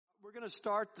We're going to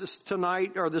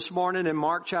start this morning in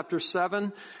Mark chapter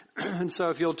 7. And so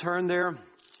if you'll turn there,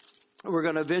 we're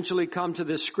going to eventually come to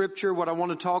this scripture. What I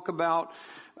want to talk about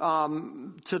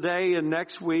today and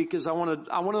next week is I want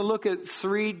to look at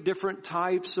three different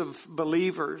types of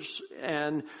believers.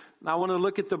 And I want to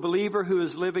look at the believer who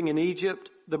is living in Egypt,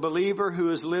 the believer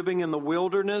who is living in the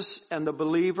wilderness, and the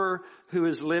believer who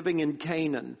is living in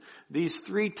Canaan. These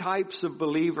three types of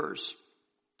believers.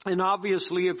 And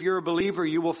obviously, if you're a believer,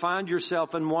 you will find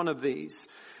yourself in one of these.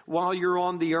 While you're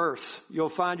on the earth, you'll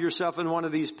find yourself in one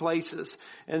of these places.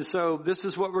 And so this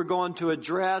is what we're going to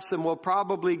address, and we'll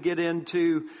probably get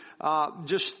into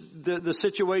just the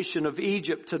situation of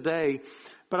Egypt today.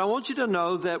 But I want you to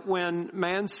know that when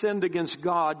man sinned against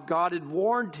God, God had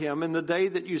warned him, in the day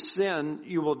that you sin,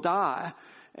 you will die.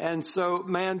 And so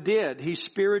man did. He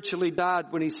spiritually died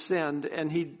when he sinned,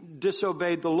 and he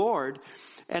disobeyed the Lord.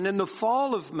 And in the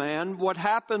fall of man, what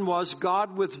happened was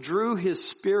God withdrew his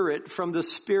spirit from the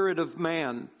spirit of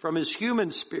man, from his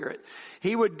human spirit.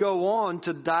 He would go on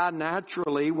to die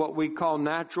naturally, what we call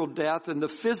natural death. In the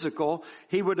physical,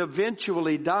 he would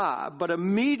eventually die. But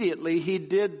immediately he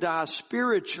did die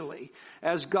spiritually,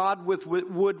 as God would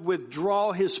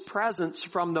withdraw his presence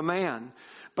from the man.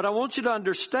 But I want you to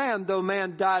understand, though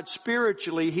man died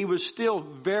spiritually, he was still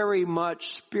very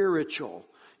much spiritual.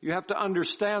 You have to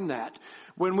understand that.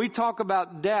 When we talk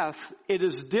about death, it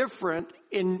is different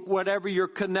in whatever you're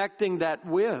connecting that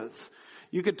with.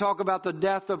 You could talk about the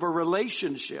death of a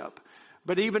relationship.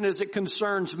 But even as it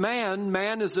concerns man,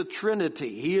 man is a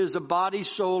trinity. He is a body,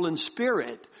 soul, and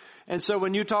spirit. And so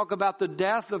when you talk about the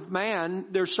death of man,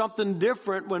 there's something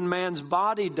different when man's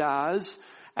body dies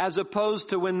as opposed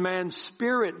to when man's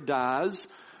spirit dies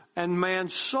and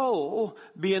man's soul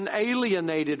being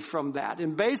alienated from that.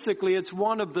 And basically it's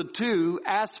one of the two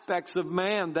aspects of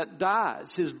man that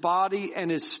dies, his body and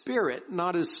his spirit,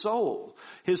 not his soul.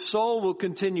 His soul will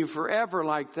continue forever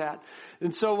like that.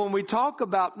 And so when we talk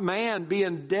about man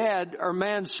being dead or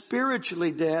man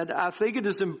spiritually dead, I think it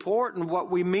is important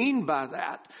what we mean by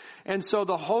that. And so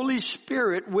the Holy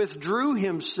Spirit withdrew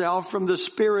himself from the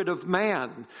spirit of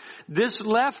man. This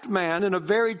left man in a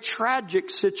very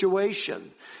tragic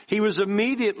situation. He was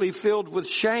immediately filled with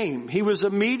shame. He was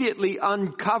immediately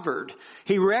uncovered.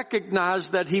 He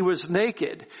recognized that he was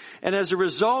naked. And as a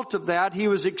result of that, he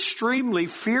was extremely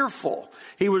fearful.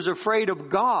 He was afraid of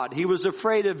God. He was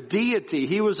afraid of deity.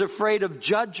 He was afraid of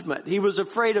judgment. He was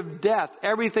afraid of death,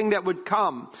 everything that would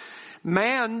come.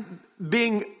 Man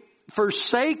being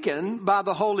forsaken by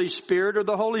the Holy Spirit, or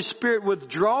the Holy Spirit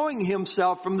withdrawing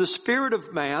himself from the spirit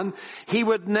of man, he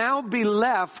would now be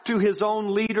left to his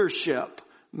own leadership.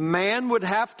 Man would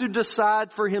have to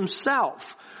decide for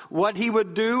himself what he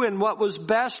would do and what was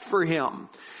best for him.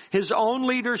 His own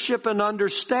leadership and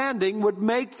understanding would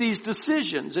make these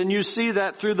decisions. And you see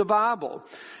that through the Bible.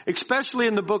 Especially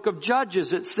in the book of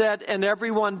Judges, it said, and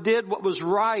everyone did what was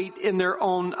right in their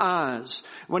own eyes.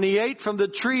 When he ate from the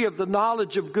tree of the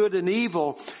knowledge of good and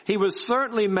evil, he was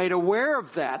certainly made aware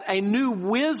of that. A new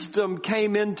wisdom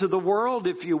came into the world,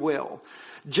 if you will.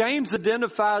 James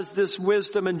identifies this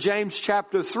wisdom in James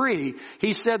chapter 3.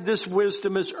 He said this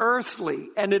wisdom is earthly,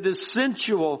 and it is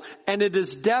sensual, and it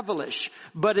is devilish.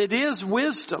 But it is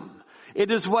wisdom. It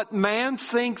is what man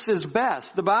thinks is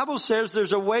best. The Bible says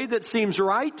there's a way that seems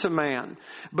right to man,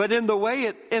 but in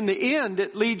the end,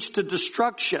 it leads to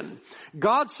destruction.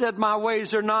 God said, my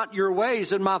ways are not your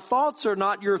ways, and my thoughts are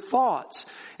not your thoughts.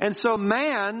 And so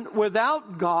man,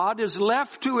 without God, is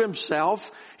left to himself.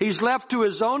 He's left to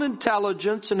his own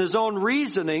intelligence and his own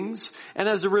reasonings. And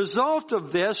as a result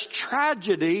of this,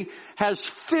 tragedy has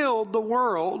filled the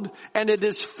world, and it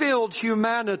has filled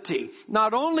humanity.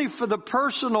 Not only for the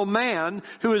personal man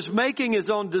who is making his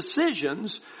own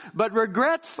decisions, but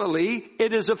regretfully,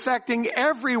 it is affecting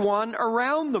everyone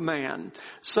around the man.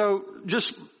 So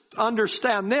just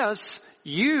understand this.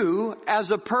 You, as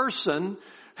a person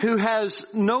who has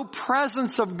no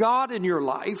presence of God in your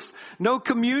life, no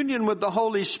communion with the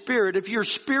Holy Spirit, if you're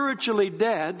spiritually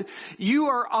dead, you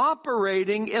are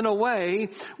operating in a way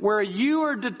where you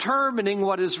are determining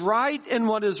what is right and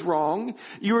what is wrong.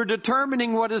 You are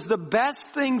determining what is the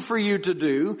best thing for you to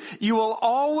do. You will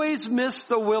always miss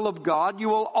the will of God. You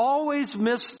will always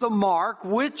miss the mark,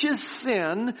 which is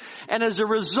sin. And as a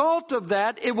result of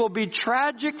that, it will be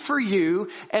tragic for you,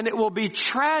 and it will be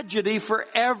tragedy for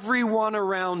everyone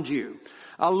around you.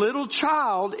 A little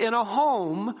child in a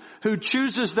home who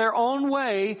chooses their own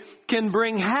way can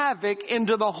bring havoc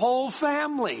into the whole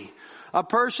family. A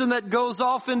person that goes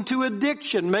off into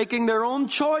addiction, making their own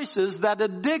choices, that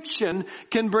addiction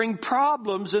can bring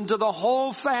problems into the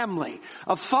whole family.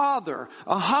 A father,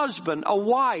 a husband, a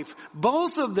wife,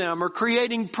 both of them are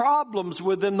creating problems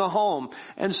within the home.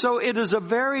 And so it is a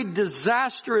very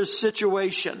disastrous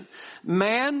situation.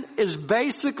 Man is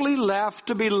basically left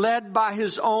to be led by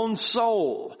his own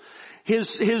soul.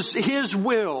 His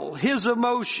will, his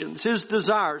emotions, his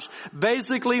desires.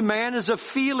 Basically, man is a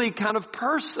feely kind of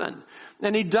person.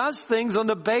 And he does things on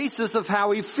the basis of how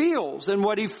he feels and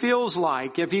what he feels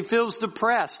like. If he feels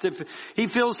depressed, if he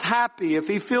feels happy, if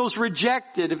he feels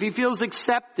rejected, if he feels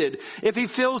accepted, if he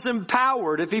feels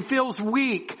empowered, if he feels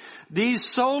weak. These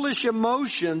soulish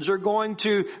emotions are going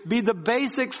to be the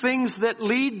basic things that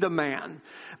lead the man.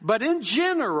 But in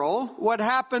general, what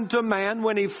happened to man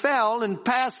when he fell and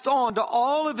passed on to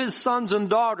all of his sons and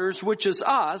daughters, which is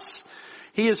us,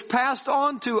 he has passed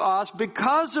on to us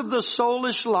because of the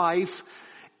soulish life,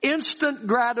 instant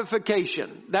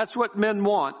gratification. That's what men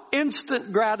want.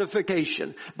 Instant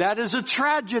gratification. That is a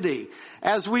tragedy.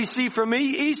 As we see from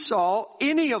Esau,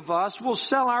 any of us will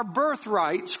sell our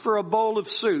birthrights for a bowl of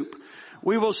soup.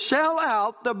 We will sell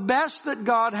out the best that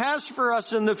God has for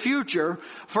us in the future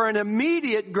for an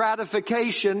immediate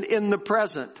gratification in the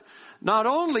present. Not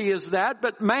only is that,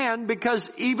 but man, because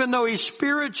even though he's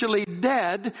spiritually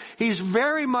dead, he's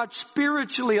very much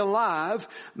spiritually alive.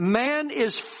 Man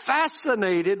is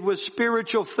fascinated with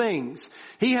spiritual things.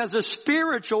 He has a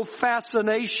spiritual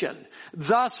fascination.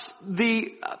 Thus,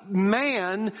 the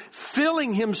man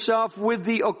filling himself with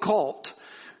the occult.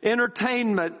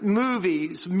 Entertainment,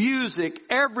 movies, music,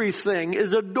 everything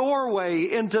is a doorway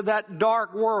into that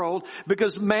dark world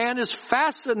because man is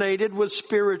fascinated with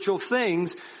spiritual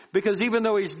things because even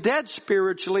though he's dead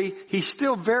spiritually, he's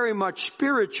still very much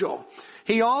spiritual.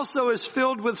 He also is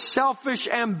filled with selfish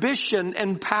ambition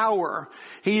and power.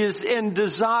 He is in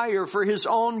desire for his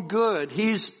own good.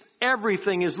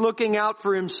 Everything is looking out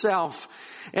for himself.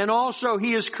 And also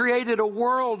he has created a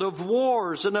world of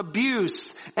wars and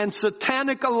abuse and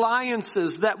satanic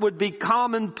alliances that would be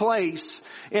commonplace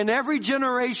in every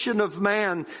generation of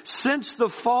man since the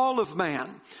fall of man.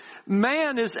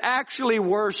 Man is actually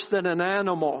worse than an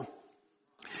animal.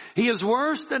 He is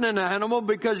worse than an animal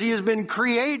because he has been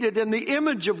created in the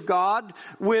image of God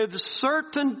with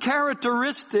certain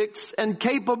characteristics and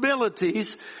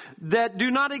capabilities that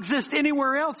do not exist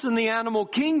anywhere else in the animal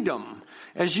kingdom.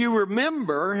 As you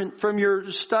remember from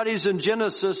your studies in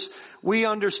Genesis, we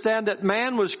understand that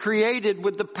man was created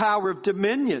with the power of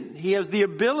dominion. He has the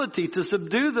ability to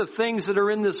subdue the things that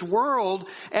are in this world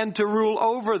and to rule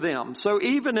over them. So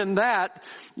even in that,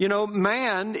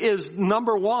 man is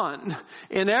number one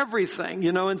in everything,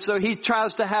 and so he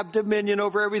tries to have dominion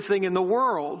over everything in the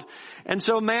world. And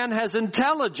so man has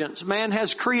intelligence. Man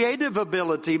has creative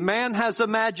ability. Man has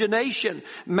imagination.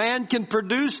 Man can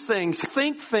produce things,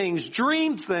 think things,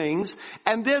 dream things,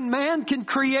 and then man can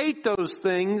create those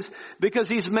things because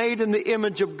he's made in the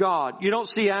image of God. You don't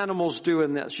see animals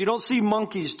doing this. You don't see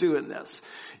monkeys doing this.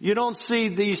 You don't see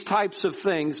these types of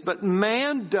things, but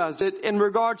man does it in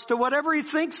regards to whatever he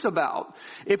thinks about.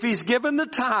 If he's given the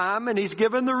time and he's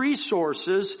given the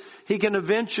resources, he can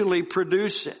eventually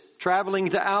produce it. Traveling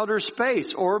to outer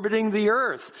space, orbiting the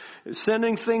earth,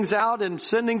 sending things out and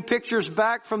sending pictures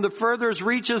back from the furthest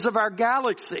reaches of our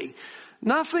galaxy.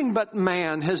 Nothing but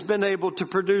man has been able to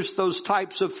produce those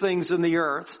types of things in the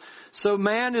earth. So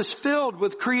man is filled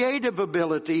with creative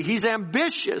ability. He's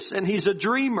ambitious and he's a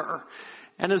dreamer.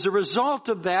 And as a result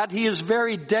of that, he is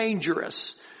very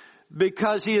dangerous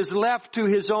because he is left to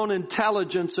his own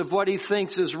intelligence of what he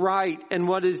thinks is right and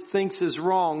what he thinks is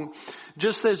wrong.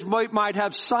 Just as we might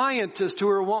have scientists who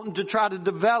are wanting to try to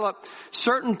develop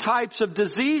certain types of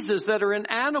diseases that are in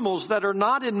animals that are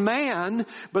not in man,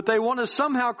 but they want to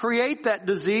somehow create that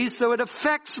disease so it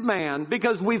affects man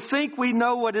because we think we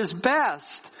know what is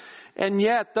best. And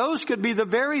yet those could be the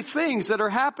very things that are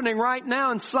happening right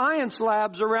now in science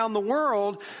labs around the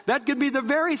world. That could be the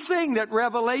very thing that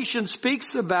Revelation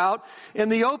speaks about in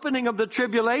the opening of the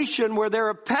tribulation, where there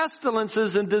are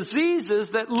pestilences and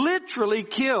diseases that literally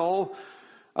kill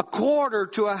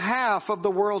 1/4 to 1/2 of the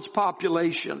world's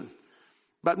population.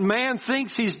 But man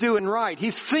thinks he's doing right.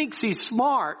 He thinks he's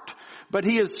smart, but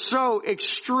he is so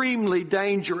extremely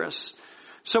dangerous.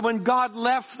 So when God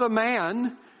left the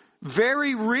man,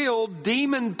 very real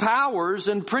demon powers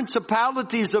and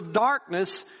principalities of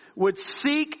darkness would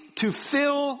seek to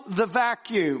fill the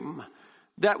vacuum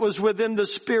that was within the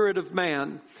spirit of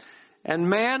man. And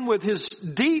man, with his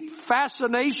deep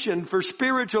fascination for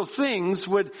spiritual things,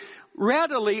 would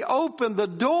readily open the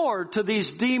door to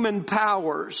these demon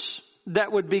powers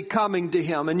that would be coming to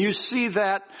him. And you see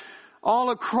that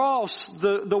all across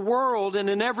the world and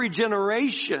in every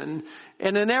generation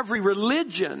and in every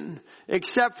religion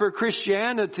except for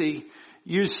Christianity,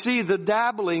 you see the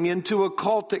dabbling into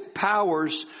occultic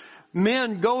powers,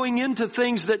 men going into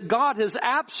things that God has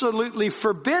absolutely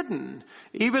forbidden,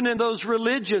 even in those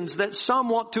religions that some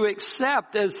want to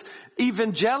accept as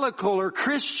evangelical or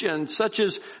Christian, such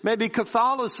as maybe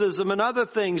Catholicism and other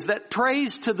things that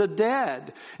prays to the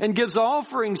dead and gives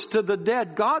offerings to the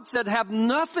dead. God said, have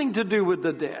nothing to do with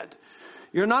the dead.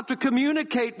 You're not to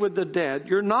communicate with the dead.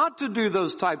 You're not to do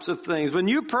those types of things. When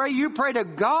you pray to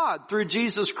God through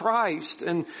Jesus Christ.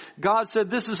 And God said,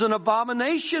 this is an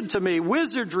abomination to me.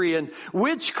 Wizardry and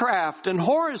witchcraft and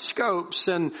horoscopes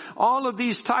and all of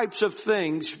these types of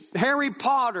things. Harry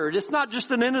Potter. It's not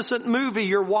just an innocent movie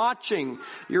you're watching.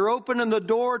 You're opening the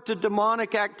door to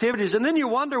demonic activities. And then you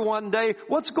wonder one day,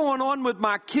 what's going on with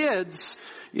my kids?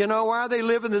 You know, why are they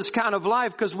living this kind of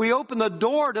life? Because we open the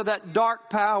door to that dark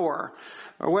power.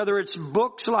 Or whether it's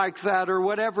books like that or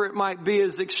whatever it might be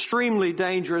is extremely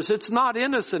dangerous. It's not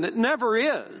innocent. It never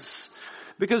is.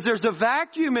 Because there's a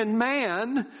vacuum in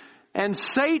man and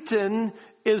Satan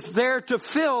is there to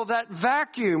fill that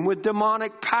vacuum with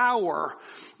demonic power.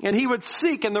 And he would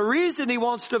seek. And the reason he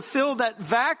wants to fill that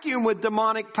vacuum with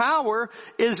demonic power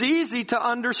is easy to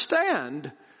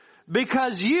understand.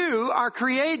 Because you are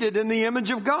created in the image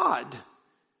of God.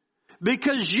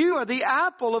 Because you are the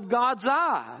apple of God's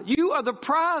eye. You are the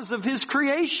prize of His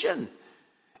creation.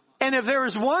 And if there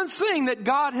is one thing that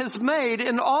God has made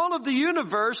in all of the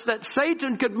universe that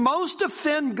Satan could most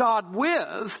offend God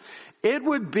with, it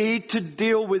would be to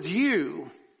deal with you.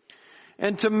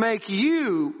 And to make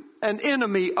you an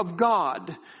enemy of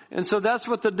God. And so that's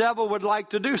what the devil would like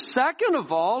to do. Second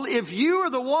of all, if you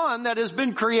are the one that has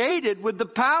been created with the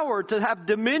power to have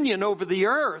dominion over the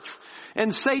earth,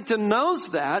 and Satan knows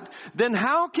that, then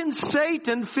how can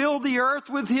Satan fill the earth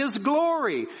with his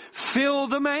glory? Fill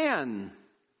the man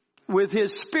with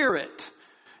his spirit.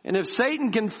 And if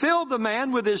Satan can fill the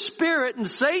man with his spirit and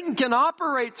Satan can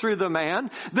operate through the man,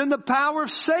 then the power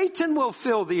of Satan will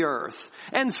fill the earth.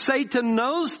 And Satan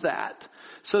knows that.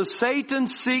 So Satan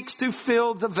seeks to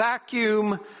fill the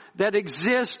vacuum that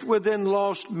exists within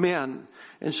lost men.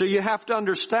 And so you have to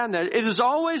understand that. It is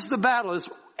always the battle.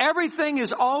 Everything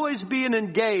is always being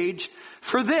engaged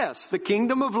for this, the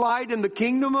kingdom of light and the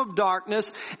kingdom of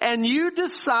darkness. And you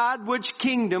decide which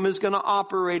kingdom is going to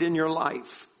operate in your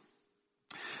life.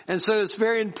 And so it's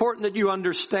very important that you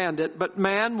understand it. But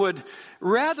man would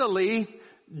readily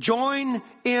join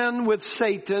in with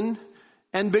Satan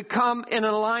and become in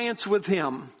alliance with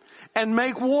him and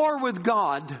make war with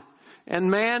God. And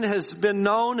man has been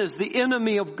known as the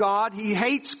enemy of God. He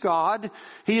hates God.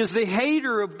 He is the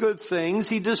hater of good things.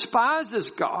 He despises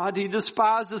God. He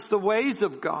despises the ways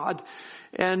of God.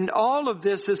 And all of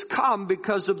this has come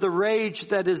because of the rage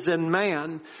that is in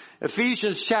man.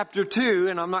 Ephesians chapter 2,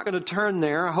 and I'm not going to turn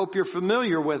there. I hope you're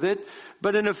familiar with it.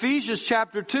 But in Ephesians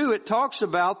chapter 2, it talks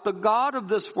about the God of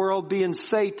this world being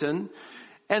Satan,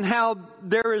 and how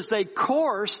there is a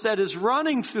course that is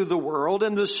running through the world,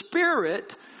 and the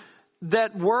spirit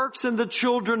that works in the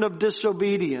children of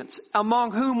disobedience,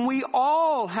 among whom we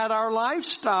all had our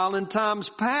lifestyle in times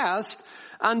past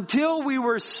until we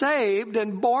were saved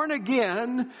and born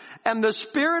again, and the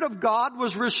Spirit of God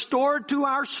was restored to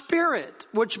our spirit,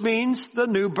 which means the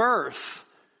new birth.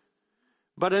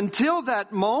 But until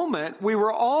that moment, we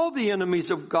were all the enemies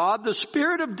of God. The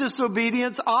spirit of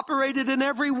disobedience operated in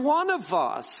every one of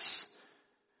us.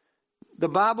 The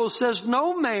Bible says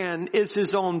no man is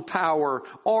his own power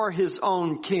or his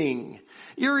own king.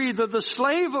 You're either the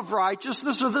slave of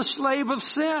righteousness or the slave of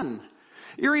sin.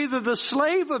 You're either the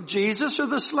slave of Jesus or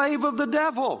the slave of the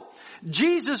devil.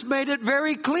 Jesus made it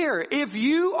very clear. If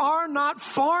you are not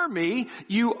for me,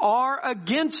 you are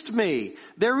against me.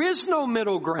 There is no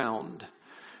middle ground.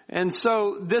 And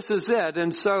so this is it.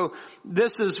 And so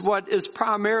this is what is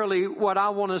primarily what I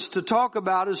want us to talk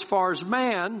about as far as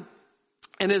man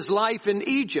and his life in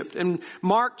Egypt. In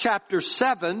Mark chapter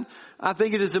 7, I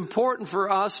think it is important for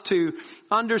us to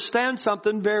understand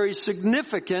something very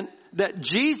significant that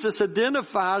Jesus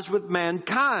identifies with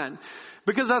mankind.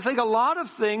 Because I think a lot of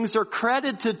things are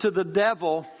credited to the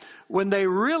devil when they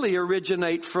really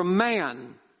originate from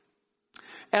man.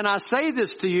 And I say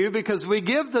this to you because we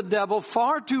give the devil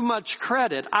far too much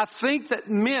credit. I think that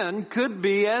men could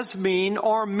be as mean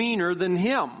or meaner than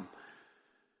him.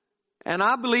 And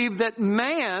I believe that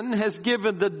man has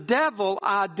given the devil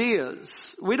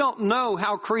ideas. We don't know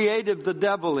how creative the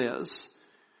devil is.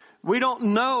 We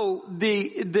don't know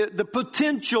the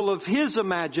potential of his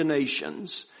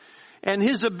imaginations. and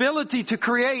his ability to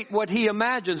create what he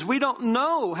imagines. We don't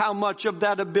know how much of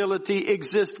that ability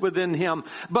exists within him,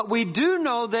 but we do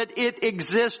know that it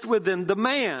exists within the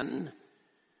man.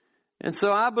 And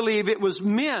so I believe it was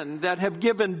men that have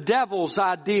given devils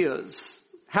ideas,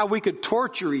 how we could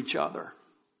torture each other,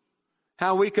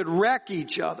 how we could wreck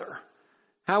each other,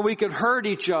 how we could hurt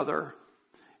each other.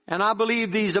 And I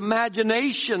believe these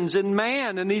imaginations in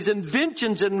man and these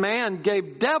inventions in man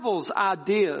gave devils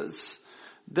ideas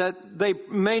that they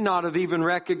may not have even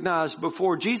recognized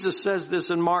before. Jesus says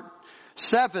this in Mark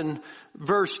 7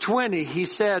 verse 20. He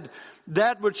said,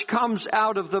 that which comes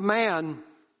out of the man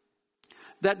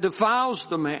that defiles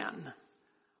the man,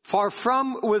 for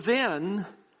from within,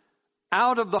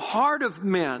 out of the heart of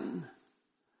men,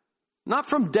 not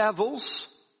from devils,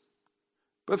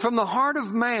 but from the heart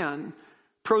of man,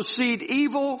 proceed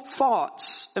evil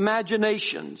thoughts,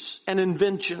 imaginations, and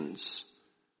inventions,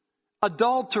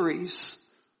 adulteries,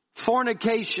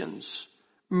 fornications,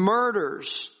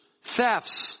 murders,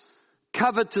 thefts,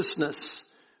 covetousness,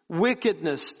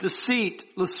 wickedness, deceit,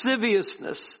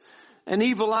 lasciviousness, an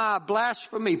evil eye,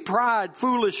 blasphemy, pride,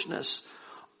 foolishness.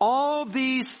 All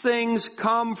these things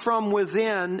come from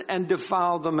within and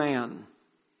defile the man.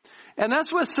 And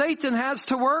that's what Satan has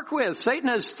to work with. Satan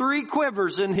has 3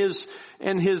 quivers in his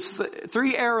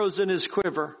 3 arrows in his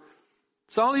quiver.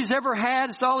 It's all he's ever had.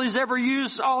 It's all he's ever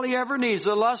used. All he ever needs.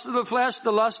 The lust of the flesh,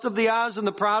 the lust of the eyes, and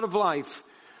the pride of life.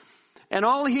 And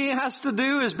all he has to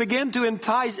do is begin to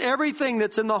entice everything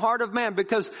that's in the heart of man.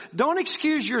 Because don't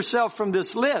excuse yourself from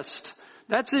this list.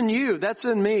 That's in you. That's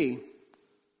in me.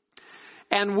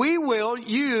 And we will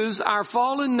use our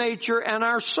fallen nature and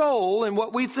our soul and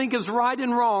what we think is right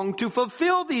and wrong to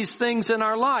fulfill these things in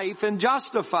our life and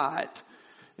justify it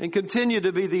and continue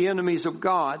to be the enemies of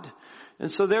God.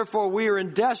 And so therefore we are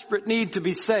in desperate need to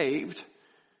be saved.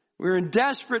 We're in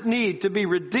desperate need to be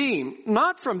redeemed,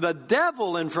 not from the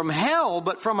devil and from hell,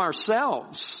 but from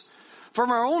ourselves,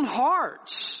 from our own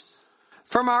hearts,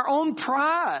 from our own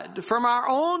pride, from our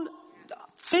own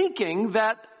thinking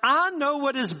that I know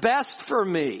what is best for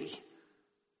me,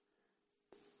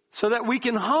 so that we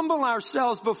can humble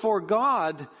ourselves before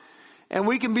God and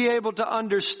we can be able to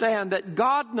understand that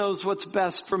God knows what's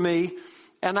best for me,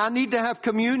 and I need to have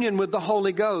communion with the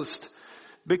Holy Ghost.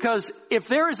 Because if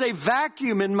there is a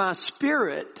vacuum in my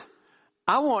spirit,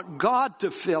 I want God to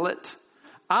fill it.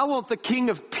 I want the King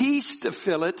of Peace to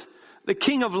fill it, the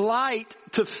King of Light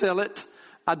to fill it.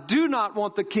 I do not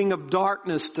want the King of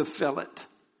Darkness to fill it.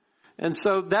 And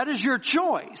so that is your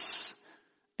choice.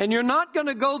 And you're not going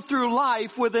to go through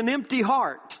life with an empty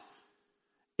heart.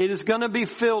 It is going to be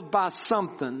filled by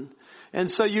something. And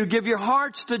so you give your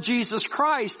hearts to Jesus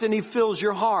Christ and He fills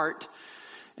your heart.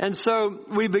 And so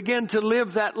we begin to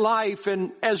live that life.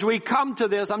 And as we come to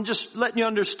this, I'm just letting you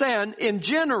understand, in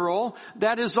general,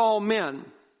 that is all men.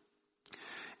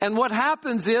 And what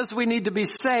happens is we need to be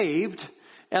saved.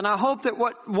 And I hope that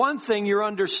one thing you're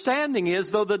understanding is,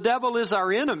 though the devil is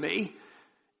our enemy,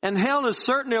 and hell is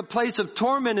certainly a place of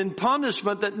torment and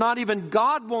punishment that not even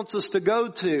God wants us to go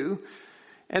to,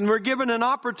 and we're given an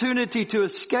opportunity to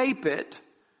escape it,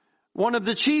 one of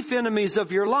the chief enemies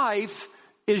of your life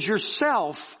is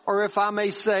yourself, or if I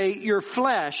may say, your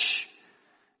flesh.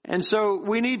 And so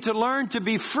we need to learn to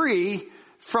be free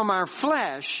from our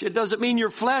flesh. It doesn't mean your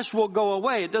flesh will go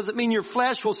away. It doesn't mean your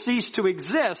flesh will cease to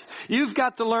exist. You've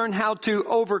got to learn how to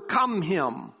overcome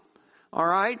him. All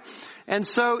right? And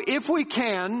so if we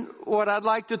can, what I'd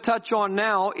like to touch on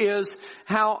now is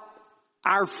how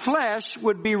our flesh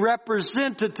would be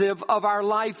representative of our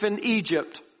life in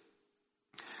Egypt.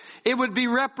 It would be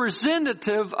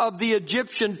representative of the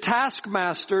Egyptian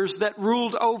taskmasters that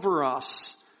ruled over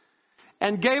us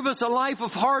and gave us a life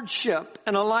of hardship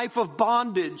and a life of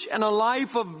bondage and a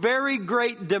life of very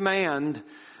great demand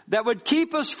that would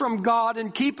keep us from God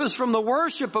and keep us from the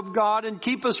worship of God and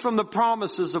keep us from the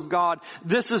promises of God.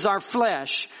 This is our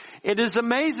flesh. It is an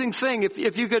amazing thing.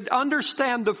 If you could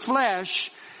understand the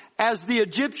flesh as the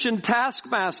Egyptian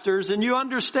taskmasters, and you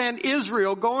understand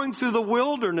Israel going through the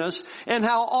wilderness and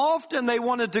how often they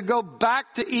wanted to go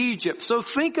back to Egypt. So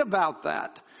think about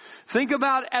that. Think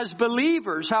about, as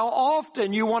believers, how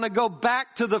often you want to go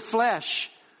back to the flesh.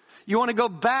 You want to go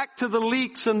back to the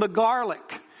leeks and the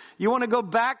garlic. You want to go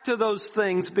back to those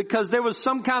things because there was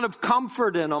some kind of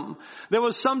comfort in them. There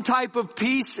was some type of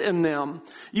peace in them.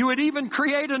 You would even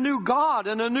create a new God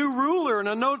and a new ruler and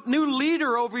a new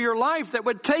leader over your life that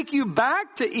would take you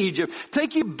back to Egypt,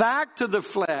 take you back to the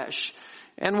flesh.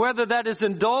 And whether that is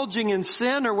indulging in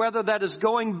sin or whether that is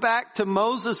going back to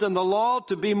Moses and the law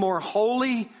to be more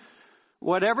holy,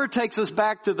 whatever takes us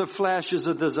back to the flesh is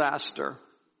a disaster.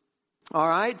 All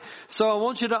right. So I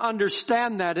want you to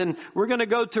understand that. And we're going to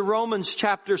go to Romans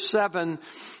chapter 7.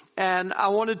 And I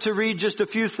wanted to read just a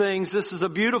few things. This is a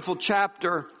beautiful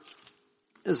chapter.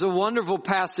 It's a wonderful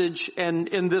passage. And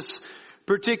in this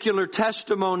particular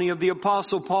testimony of the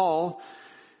Apostle Paul,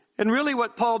 and really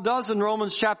what Paul does in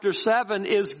Romans chapter 7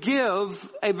 is give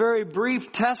a very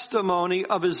brief testimony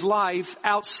of his life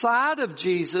outside of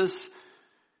Jesus,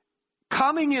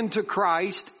 coming into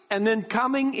Christ, and then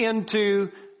coming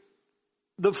into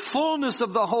the fullness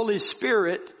of the Holy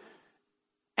Spirit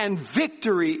and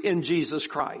victory in Jesus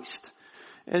Christ.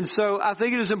 And so I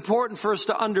think it is important for us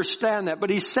to understand that. But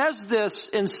he says this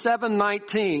in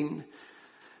 7:19,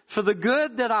 "For the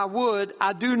good that I would,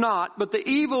 I do not, but the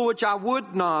evil which I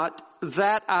would not,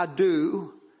 that I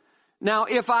do. Now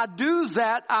if I do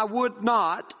that I would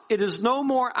not, it is no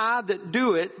more I that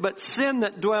do it, but sin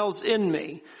that dwells in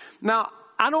me." Now,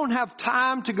 I don't have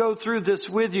time to go through this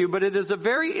with you, but it is a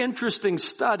very interesting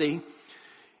study.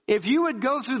 If you would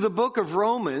go through the book of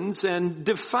Romans and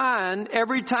define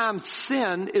every time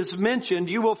sin is mentioned,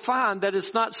 you will find that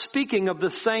it's not speaking of the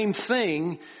same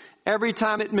thing every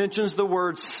time it mentions the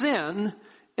word sin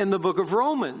in the book of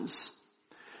Romans.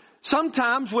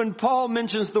 Sometimes when Paul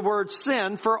mentions the word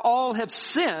sin, for all have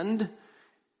sinned,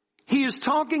 he is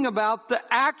talking about the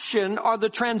action or the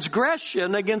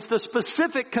transgression against the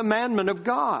specific commandment of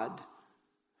God.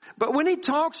 But when he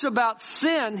talks about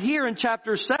sin here in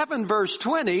chapter 7 verse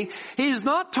 20, he is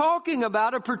not talking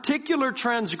about a particular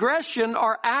transgression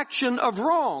or action of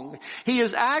wrong. He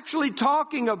is actually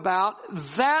talking about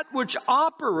that which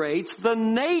operates the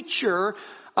nature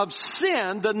of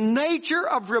sin, the nature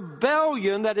of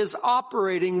rebellion that is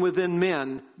operating within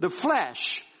men. The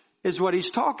flesh is what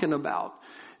he's talking about.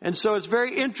 And so it's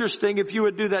very interesting. If you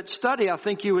would do that study, I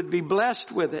think you would be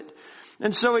blessed with it.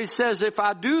 And so he says, if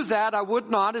I do that, I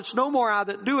would not. It's no more I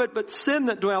that do it, but sin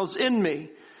that dwells in me.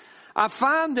 I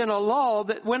find in a law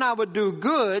that when I would do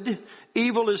good,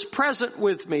 evil is present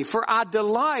with me. For I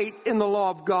delight in the law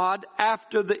of God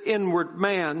after the inward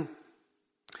man.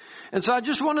 And so I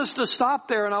just want us to stop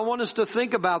there, and I want us to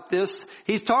think about this.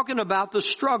 He's talking about the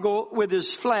struggle with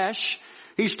his flesh.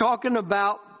 He's talking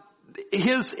about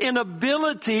his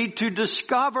inability to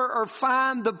discover or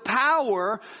find the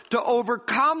power to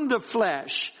overcome the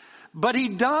flesh. But he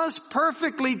does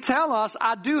perfectly tell us,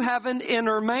 I do have an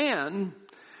inner man.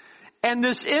 And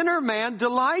this inner man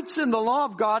delights in the law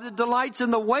of God. It delights in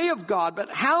the way of God. But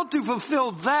how to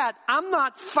fulfill that, I'm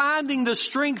not finding the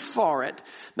strength for it.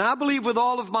 Now I believe with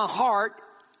all of my heart,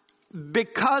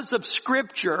 because of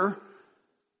Scripture,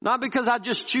 not because I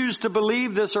just choose to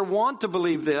believe this or want to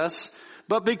believe this,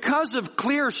 but because of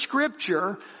clear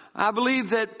Scripture, I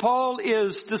believe that Paul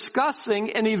is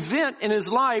discussing an event in his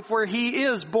life where he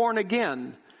is born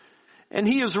again. And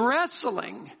he is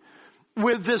wrestling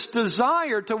with this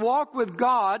desire to walk with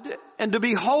God and to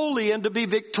be holy and to be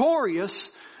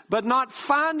victorious, but not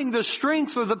finding the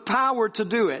strength or the power to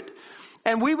do it.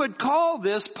 And we would call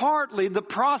this partly the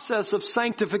process of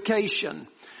sanctification,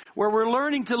 where we're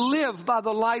learning to live by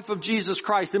the life of Jesus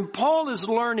Christ. And Paul is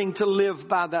learning to live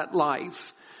by that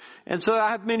life. And so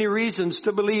I have many reasons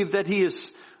to believe that he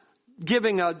is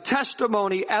giving a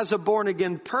testimony as a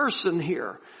born-again person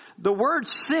here. The word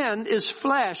sin is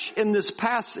flesh in this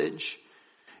passage.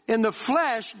 In the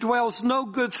flesh dwells no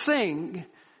good thing.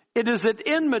 It is at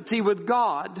enmity with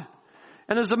God.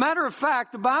 And as a matter of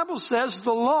fact, the Bible says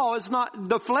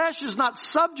the flesh is not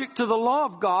subject to the law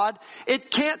of God.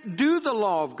 It can't do the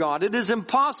law of God. It is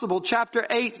impossible. Chapter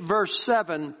 8, verse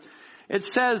 7. It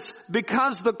says,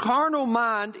 because the carnal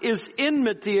mind is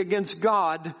enmity against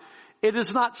God, it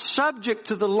is not subject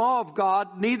to the law of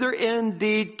God, neither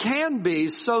indeed can be.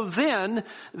 So then,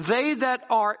 they that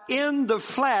are in the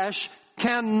flesh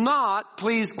cannot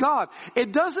please God.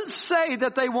 It doesn't say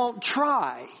that they won't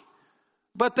try,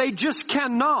 but they just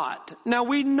cannot. Now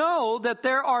we know that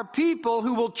there are people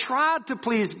who will try to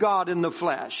please God in the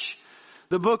flesh.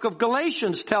 The book of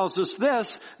Galatians tells us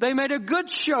this. They made a good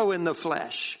show in the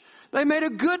flesh. They made a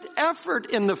good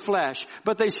effort in the flesh,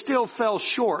 but they still fell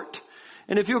short.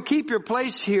 And if you'll keep your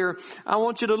place here, I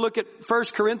want you to look at 1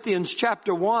 Corinthians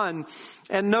chapter 1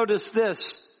 and notice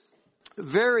this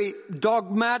very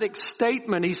dogmatic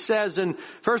statement. He says in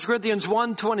 1 Corinthians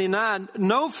 1:29,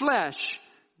 no flesh.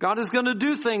 God is going to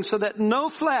do things so that no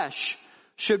flesh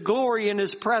should glory in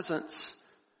His presence.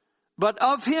 But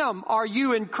of Him are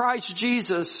you in Christ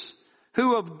Jesus,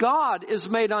 who of God is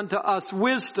made unto us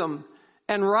wisdom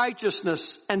and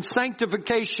righteousness and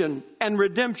sanctification and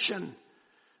redemption.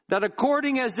 That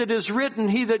according as it is written,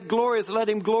 he that glorieth, let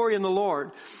him glory in the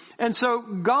Lord. And so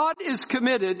God is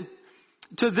committed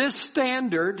to this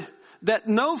standard that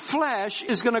no flesh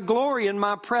is going to glory in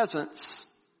my presence,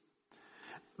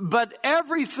 but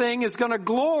everything is going to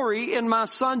glory in my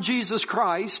Son Jesus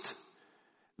Christ,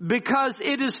 because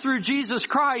it is through Jesus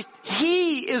Christ,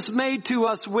 He is made to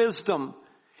us wisdom.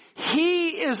 He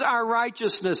is our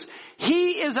righteousness.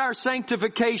 He is our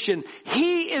sanctification.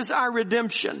 He is our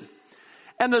redemption.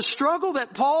 And the struggle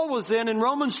that Paul was in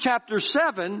Romans chapter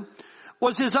 7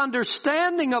 was his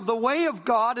understanding of the way of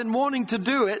God and wanting to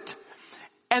do it.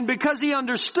 And because he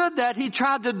understood that, he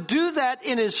tried to do that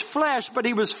in his flesh, but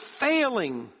he was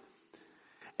failing.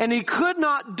 And he could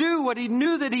not do what he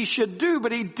knew that he should do,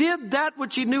 but he did that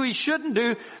which he knew he shouldn't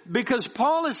do, because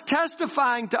Paul is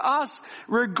testifying to us,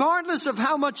 regardless of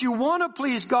how much you want to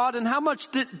please God and how much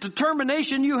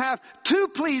determination you have to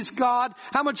please God,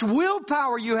 how much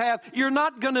willpower you have, you're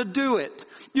not going to do it.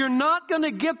 You're not going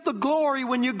to get the glory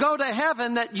when you go to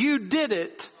heaven that you did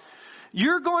it.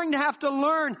 You're going to have to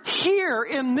learn here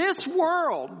in this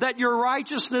world that your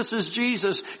righteousness is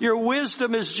Jesus, your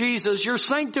wisdom is Jesus, your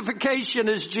sanctification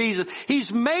is Jesus.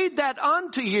 He's made that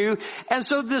unto you. And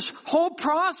so this whole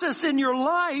process in your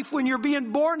life when you're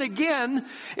being born again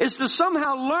is to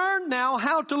somehow learn now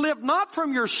how to live not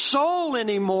from your soul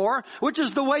anymore, which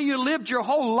is the way you lived your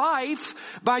whole life,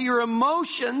 by your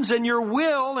emotions and your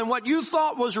will and what you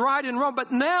thought was right and wrong.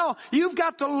 But now you've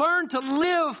got to learn to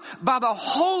live by the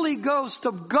Holy Ghost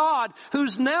of God,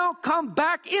 who's now come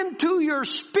back into your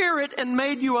spirit and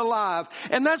made you alive.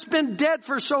 And that's been dead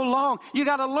for so long. You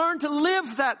got to learn to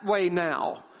live that way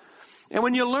now. And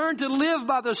when you learn to live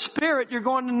by the Spirit, you're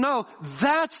going to know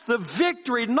that's the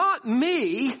victory, not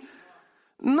me,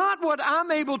 not what I'm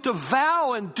able to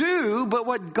vow and do, but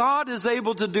what God is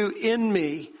able to do in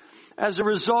me as a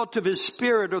result of His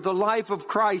Spirit, or the life of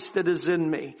Christ that is in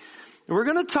me. And we're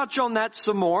going to touch on that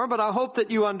some more, but I hope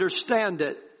that you understand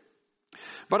it.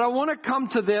 But I want to come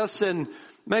to this and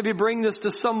maybe bring this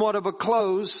to somewhat of a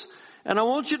close. And I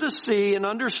want you to see and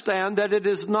understand that it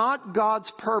is not God's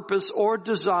purpose or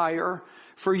desire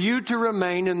for you to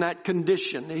remain in that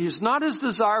condition. It is not His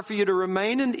desire for you to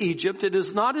remain in Egypt. It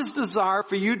is not His desire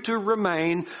for you to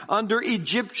remain under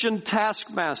Egyptian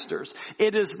taskmasters.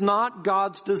 It is not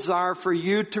God's desire for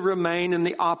you to remain in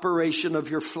the operation of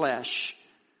your flesh.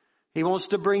 He wants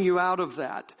to bring you out of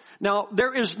that. Now,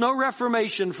 there is no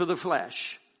reformation for the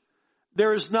flesh.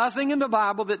 There is nothing in the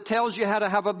Bible that tells you how to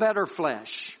have a better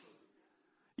flesh.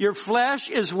 Your flesh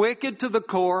is wicked to the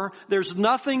core. There's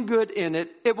nothing good in it.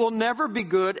 It will never be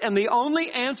good. And the only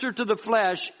answer to the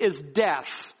flesh is death.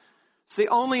 It's the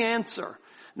only answer.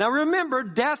 Now remember,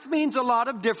 death means a lot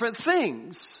of different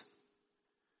things.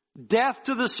 Death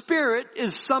to the spirit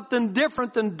is something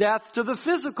different than death to the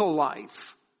physical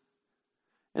life.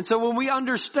 And so when we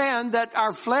understand that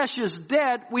our flesh is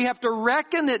dead, we have to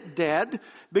reckon it dead,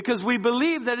 because we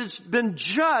believe that it's been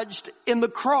judged in the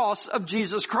cross of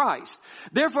Jesus Christ.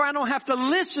 Therefore, I don't have to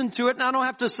listen to it and I don't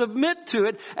have to submit to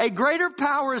it. A greater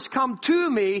power has come to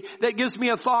me that gives me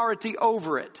authority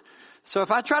over it. So if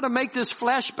I try to make this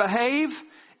flesh behave,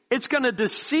 it's going to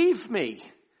deceive me.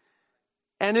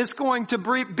 And it's going to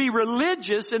be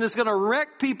religious, and it's going to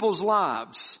wreck people's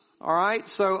lives. All right,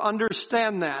 so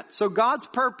understand that. So God's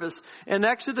purpose in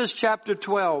Exodus chapter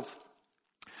 12,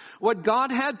 what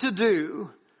God had to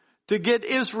do to get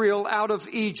Israel out of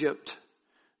Egypt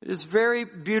is very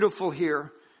beautiful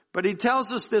here. But He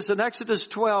tells us this in Exodus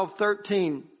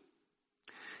 12:13.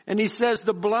 And He says,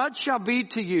 the blood shall be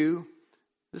to you,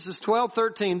 this is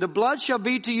 12:13, the blood shall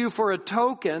be to you for a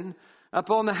token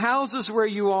upon the houses where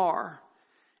you are.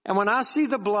 And when I see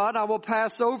the blood, I will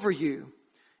pass over you.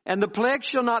 And the plague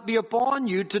shall not be upon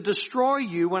you to destroy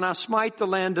you when I smite the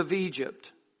land of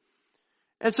Egypt.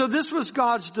 And so this was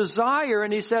God's desire.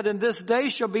 And He said, and this day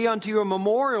shall be unto you a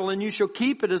memorial, and you shall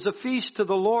keep it as a feast to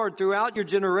the Lord throughout your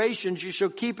generations. You shall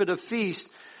keep it a feast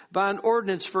by an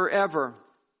ordinance forever.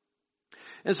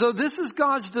 And so this is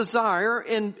God's desire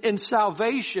in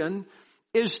salvation,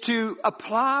 is to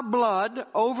apply blood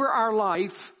over our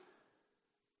life.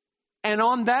 And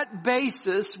on that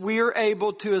basis, we are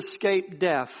able to escape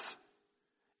death.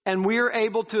 And we are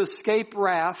able to escape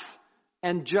wrath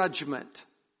and judgment.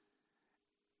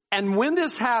 And when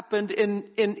this happened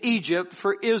in Egypt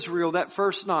for Israel that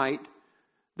first night,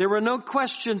 there were no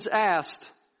questions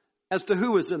asked as to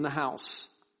who was in the house.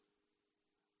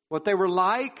 What they were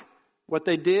like, what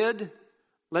they did.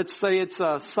 Let's say it's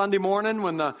a Sunday morning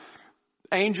when the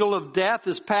angel of death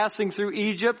is passing through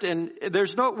Egypt, and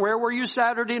there's no, where were you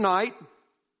Saturday night?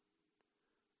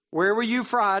 Where were you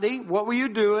Friday? What were you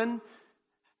doing?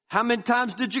 How many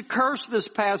times did you curse this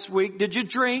past week? Did you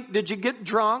drink? Did you get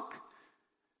drunk?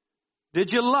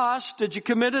 Did you lust? Did you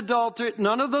commit adultery?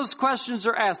 None of those questions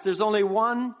are asked. There's only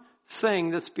one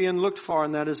thing that's being looked for,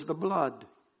 and that is the blood.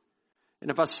 And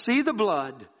if I see the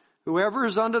blood, whoever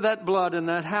is under that blood in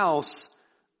that house,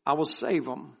 I will save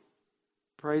them.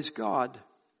 Praise God.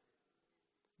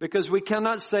 Because we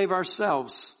cannot save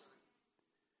ourselves.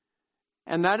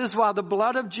 And that is why the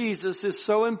blood of Jesus is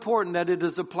so important that it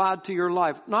is applied to your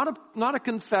life. Not a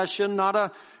confession, not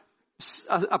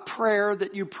a prayer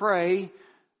that you pray,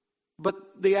 but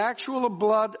the actual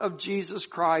blood of Jesus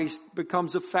Christ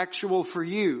becomes effectual for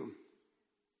you.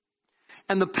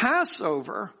 And the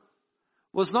Passover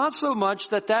was not so much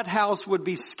that house would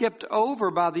be skipped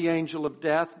over by the angel of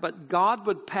death, but God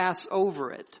would pass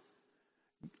over it.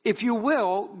 If you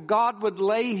will, God would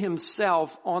lay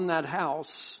himself on that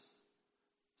house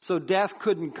so death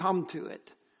couldn't come to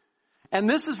it. And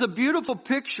this is a beautiful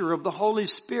picture of the Holy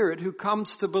Spirit who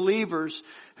comes to believers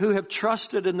who have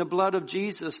trusted in the blood of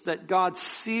Jesus, that God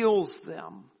seals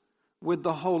them with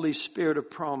the Holy Spirit of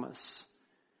promise.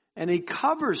 And he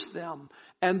covers them,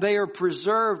 and they are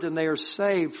preserved and they are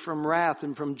saved from wrath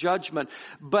and from judgment.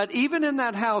 But even in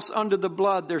that house under the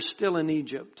blood, they're still in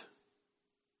Egypt.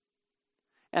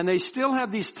 And they still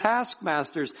have these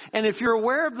taskmasters. And if you're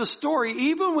aware of the story,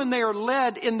 even when they are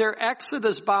led in their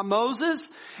exodus by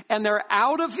Moses and they're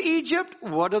out of Egypt,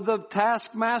 what do the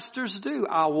taskmasters do?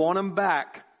 I want them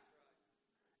back.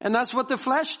 And that's what the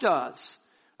flesh does.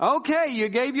 Okay, you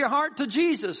gave your heart to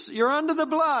Jesus. You're under the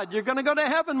blood. You're going to go to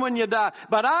heaven when you die.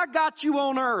 But I got you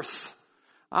on earth.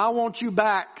 I want you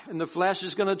back. And the flesh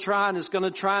is going to try and it's going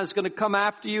to try and it's going to come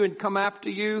after you and come after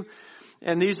you.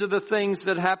 And these are the things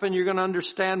that happen. You're going to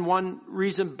understand one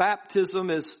reason baptism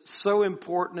is so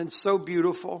important and so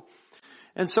beautiful.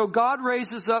 And so God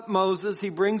raises up Moses. He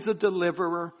brings a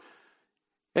deliverer.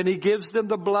 And he gives them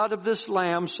the blood of this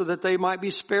lamb so that they might be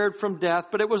spared from death.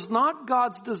 But it was not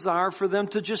God's desire for them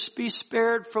to just be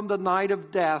spared from the night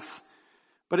of death.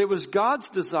 But it was God's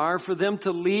desire for them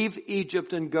to leave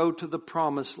Egypt and go to the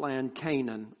promised land,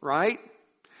 Canaan, right?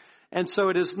 And so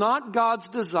it is not God's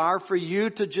desire for you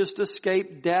to just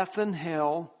escape death and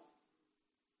hell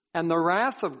and the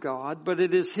wrath of God, but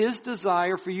it is his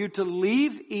desire for you to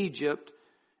leave Egypt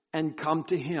and come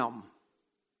to him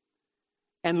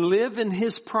and live in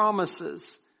his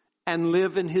promises and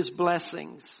live in his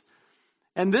blessings.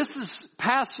 And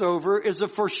Passover is a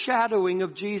foreshadowing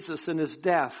of Jesus and his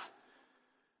death.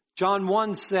 John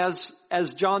 1 says,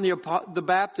 as John the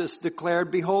Baptist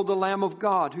declared, "Behold the Lamb of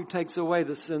God who takes away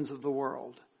the sins of the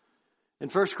world." In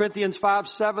 1 Corinthians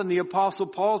 5:7, the Apostle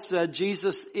Paul said,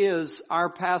 Jesus is our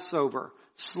Passover,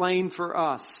 slain for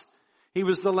us. He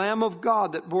was the Lamb of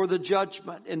God that bore the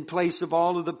judgment in place of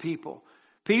all of the people.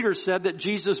 Peter said that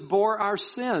Jesus bore our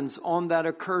sins on that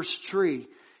accursed tree.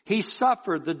 He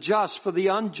suffered the just for the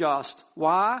unjust.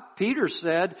 Why? Peter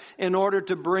said, in order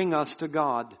to bring us to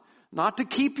God. Not to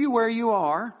keep you where you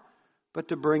are, but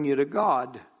to bring you to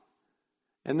God.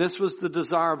 And this was the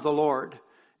desire of the Lord.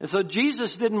 And so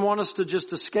Jesus didn't want us to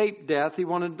just escape death. He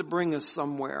wanted to bring us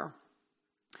somewhere.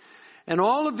 And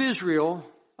all of Israel,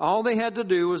 all they had to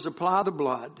do was apply the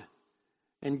blood.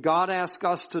 And God asked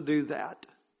us to do that.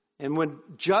 And when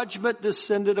judgment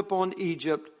descended upon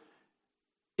Egypt,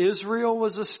 Israel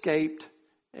was escaped,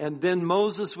 and then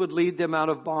Moses would lead them out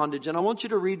of bondage. And I want you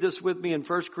to read this with me in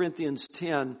 1 Corinthians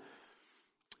 10.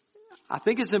 I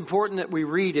think it's important that we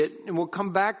read it, and we'll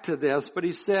come back to this. But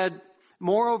he said,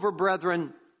 "Moreover,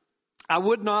 brethren, I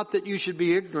would not that you should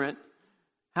be ignorant,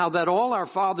 how that all our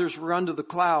fathers were under the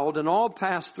cloud, and all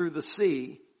passed through the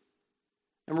sea,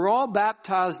 and were all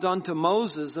baptized unto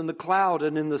Moses in the cloud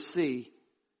and in the sea.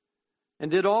 And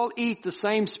did all eat the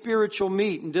same spiritual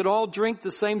meat, and did all drink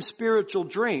the same spiritual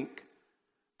drink.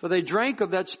 For they drank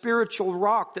of that spiritual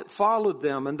rock that followed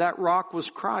them, and that rock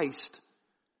was Christ.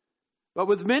 But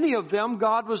with many of them,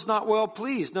 God was not well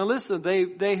pleased." Now listen,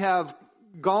 they have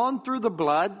gone through the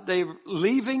blood. They're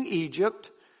leaving Egypt.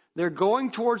 They're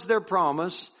going towards their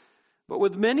promise. But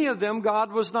with many of them,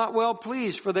 God was not well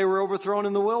pleased, for they were overthrown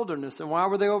in the wilderness. And why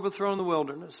were they overthrown in the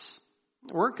wilderness?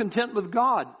 They weren't content with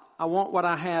God. I want what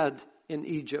I had in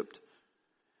Egypt.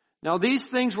 Now these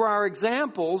things were our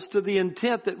examples, to the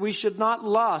intent that we should not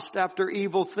lust after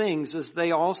evil things as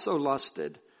they also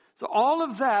lusted. So all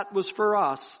of that was for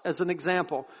us as an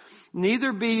example.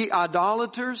 "Neither be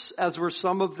idolaters, as were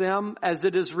some of them, as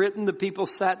it is written, the people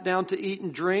sat down to eat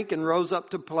and drink and rose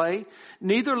up to play.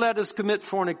 Neither let us commit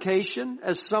fornication,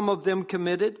 as some of them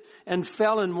committed, and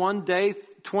fell in one day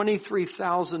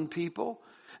 23,000 people.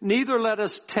 Neither let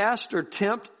us test or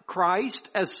tempt Christ,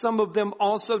 as some of them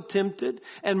also tempted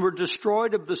and were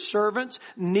destroyed of the servants.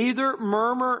 Neither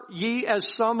murmur ye, as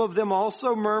some of them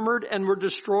also murmured and were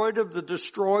destroyed of the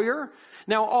destroyer.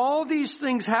 Now all these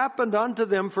things happened unto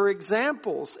them for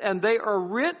examples, and they are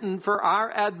written for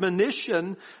our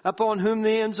admonition, upon whom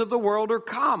the ends of the world are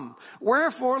come.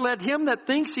 Wherefore let him that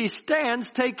thinks he stands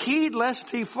take heed lest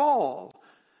he fall.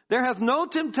 There hath no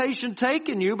temptation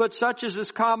taken you, but such as is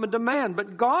common to man.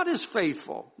 But God is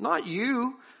faithful, not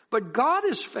you, but God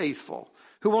is faithful,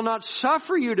 who will not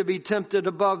suffer you to be tempted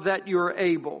above that you are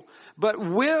able, but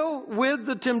will with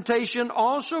the temptation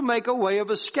also make a way of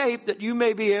escape, that you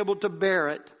may be able to bear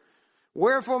it.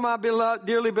 Wherefore, my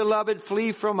dearly beloved,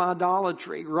 flee from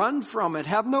idolatry. Run from it.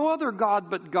 Have no other God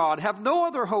but God. Have no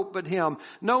other hope but Him.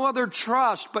 No other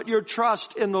trust but your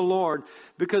trust in the Lord,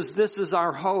 because this is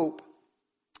our hope.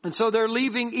 And so they're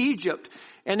leaving Egypt.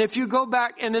 And if you go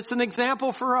back, and it's an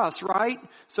example for us, right?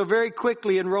 So very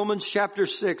quickly in Romans chapter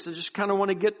 6, I just kind of want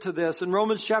to get to this. In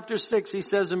Romans chapter 6, he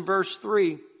says in verse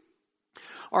 3,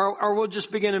 or we'll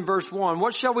just begin in verse 1.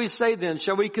 What shall we say then?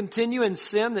 Shall we continue in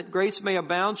sin that grace may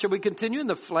abound? Shall we continue in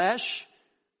the flesh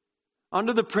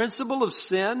under the principle of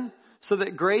sin so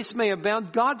that grace may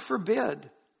abound? God forbid.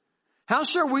 How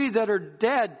shall we that are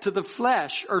dead to the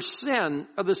flesh or sin,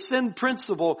 or the sin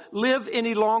principle, live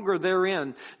any longer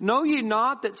therein? Know ye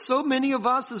not that so many of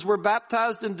us as were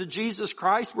baptized into Jesus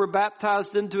Christ were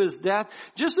baptized into His death,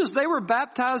 just as they were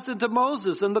baptized into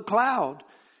Moses in the cloud?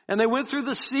 And they went through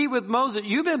the sea with Moses.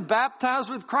 You've been baptized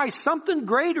with Christ, something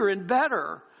greater and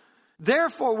better.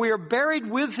 Therefore we are buried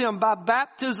with Him by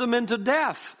baptism into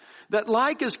death, that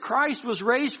like as Christ was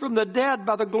raised from the dead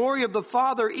by the glory of the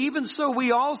Father, even so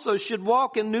we also should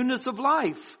walk in newness of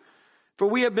life. For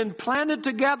we have been planted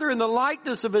together in the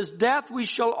likeness of His death, we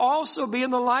shall also be in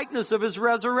the likeness of His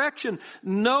resurrection.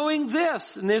 Knowing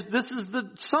this, and this is the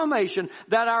summation,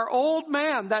 that our old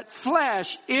man, that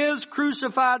flesh, is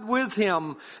crucified with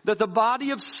Him, that the body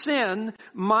of sin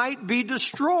might be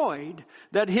destroyed,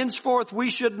 that henceforth we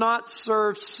should not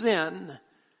serve sin.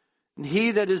 And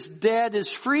he that is dead is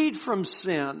freed from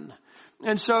sin.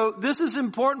 And so this is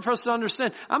important for us to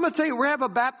understand. I'm going to tell you, we have a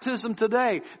baptism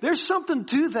today. There's something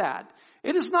to that.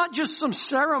 It is not just some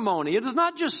ceremony. It is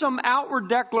not just some outward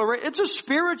declaration. It's a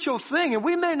spiritual thing, and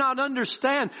we may not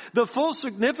understand the full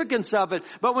significance of it.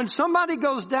 But when somebody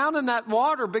goes down in that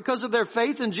water because of their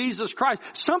faith in Jesus Christ,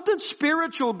 something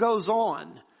spiritual goes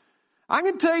on. I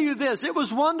can tell you this, it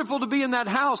was wonderful to be in that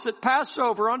house at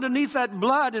Passover underneath that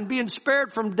blood and being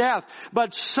spared from death.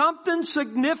 But something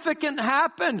significant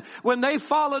happened when they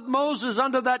followed Moses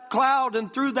under that cloud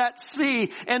and through that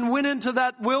sea and went into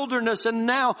that wilderness, and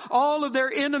now all of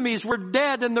their enemies were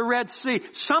dead in the Red Sea.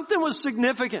 Something was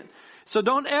significant. So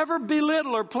don't ever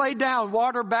belittle or play down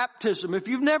water baptism. If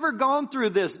you've never gone through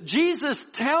this, Jesus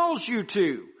tells you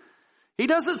to. He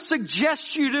doesn't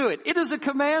suggest you do it. It is a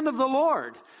command of the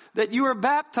Lord that you are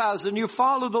baptized and you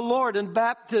follow the Lord in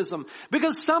baptism,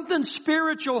 because something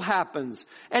spiritual happens.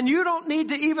 And you don't need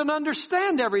to even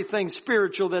understand everything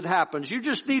spiritual that happens. You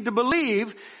just need to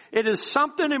believe it is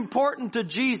something important to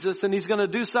Jesus, and He's going to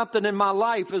do something in my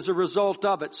life as a result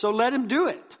of it. So let Him do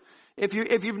it. If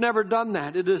you've never done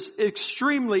that, it is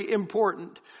extremely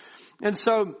important. And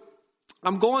so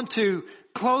I'm going to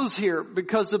close here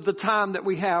because of the time that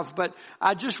we have, but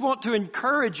I just want to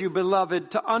encourage you,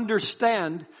 beloved, to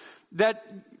understand that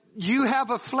you have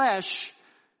a flesh,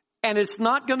 and it's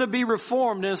not going to be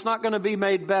reformed, and it's not going to be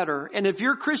made better. And if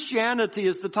your Christianity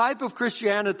is the type of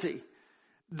Christianity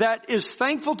that is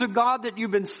thankful to God that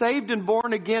you've been saved and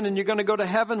born again and you're going to go to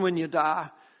heaven when you die,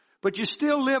 but you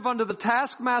still live under the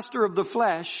taskmaster of the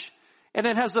flesh, and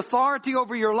it has authority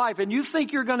over your life, and you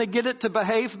think you're going to get it to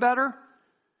behave better?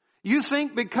 You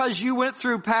think because you went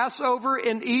through Passover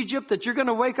in Egypt that you're going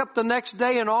to wake up the next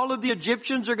day and all of the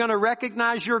Egyptians are going to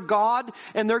recognize your God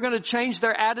and they're going to change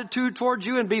their attitude towards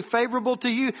you and be favorable to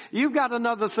you? You've got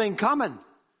another thing coming.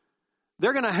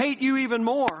 They're going to hate you even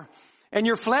more, and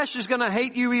your flesh is going to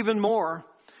hate you even more.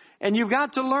 And you've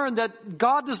got to learn that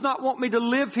God does not want me to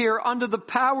live here under the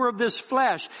power of this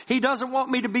flesh. He doesn't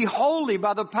want me to be holy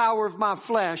by the power of my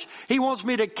flesh. He wants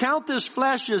me to count this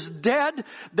flesh as dead,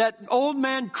 that old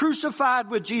man crucified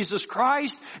with Jesus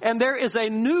Christ, and there is a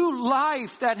new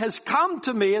life that has come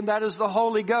to me, and that is the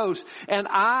Holy Ghost. And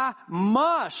I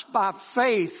must, by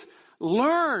faith,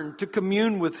 learn to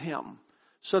commune with Him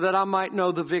so that I might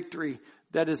know the victory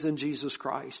that is in Jesus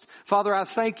Christ. Father, I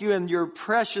thank you in your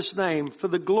precious name for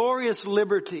the glorious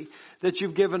liberty that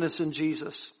you've given us in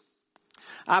Jesus.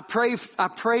 I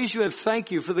praise you and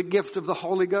thank you for the gift of the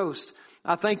Holy Ghost.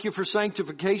 I thank you for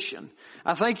sanctification.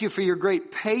 I thank you for your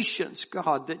great patience,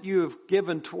 God, that you have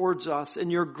given towards us,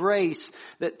 and your grace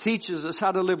that teaches us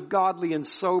how to live godly and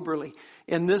soberly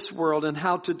in this world and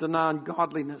how to deny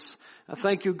ungodliness. I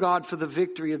thank you, God, for the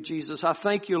victory of Jesus. I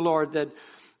thank you, Lord, that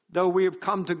though we have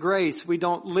come to grace, we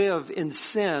don't live in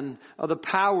sin or the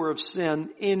power of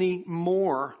sin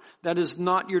anymore. That is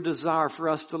not your desire for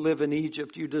us to live in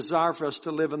Egypt. You desire for us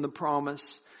to live in the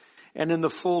promise and in the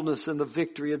fullness and the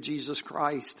victory of Jesus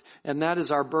Christ. And that is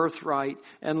our birthright.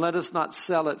 And let us not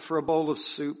sell it for a bowl of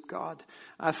soup, God.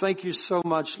 I thank you so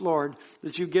much, Lord,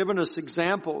 that you've given us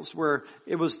examples where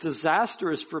it was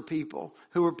disastrous for people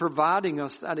who were providing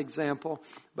us that example.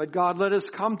 But God, let us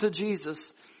come to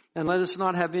Jesus and let us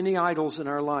not have any idols in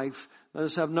our life. Let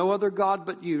us have no other God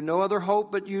but you, no other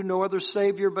hope but you, no other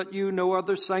Savior but you, no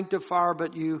other sanctifier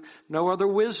but you, no other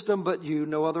wisdom but you,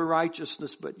 no other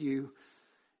righteousness but you.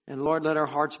 And Lord, let our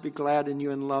hearts be glad in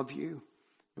you and love you.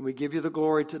 And we give you the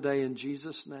glory today in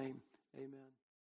Jesus' name. Amen.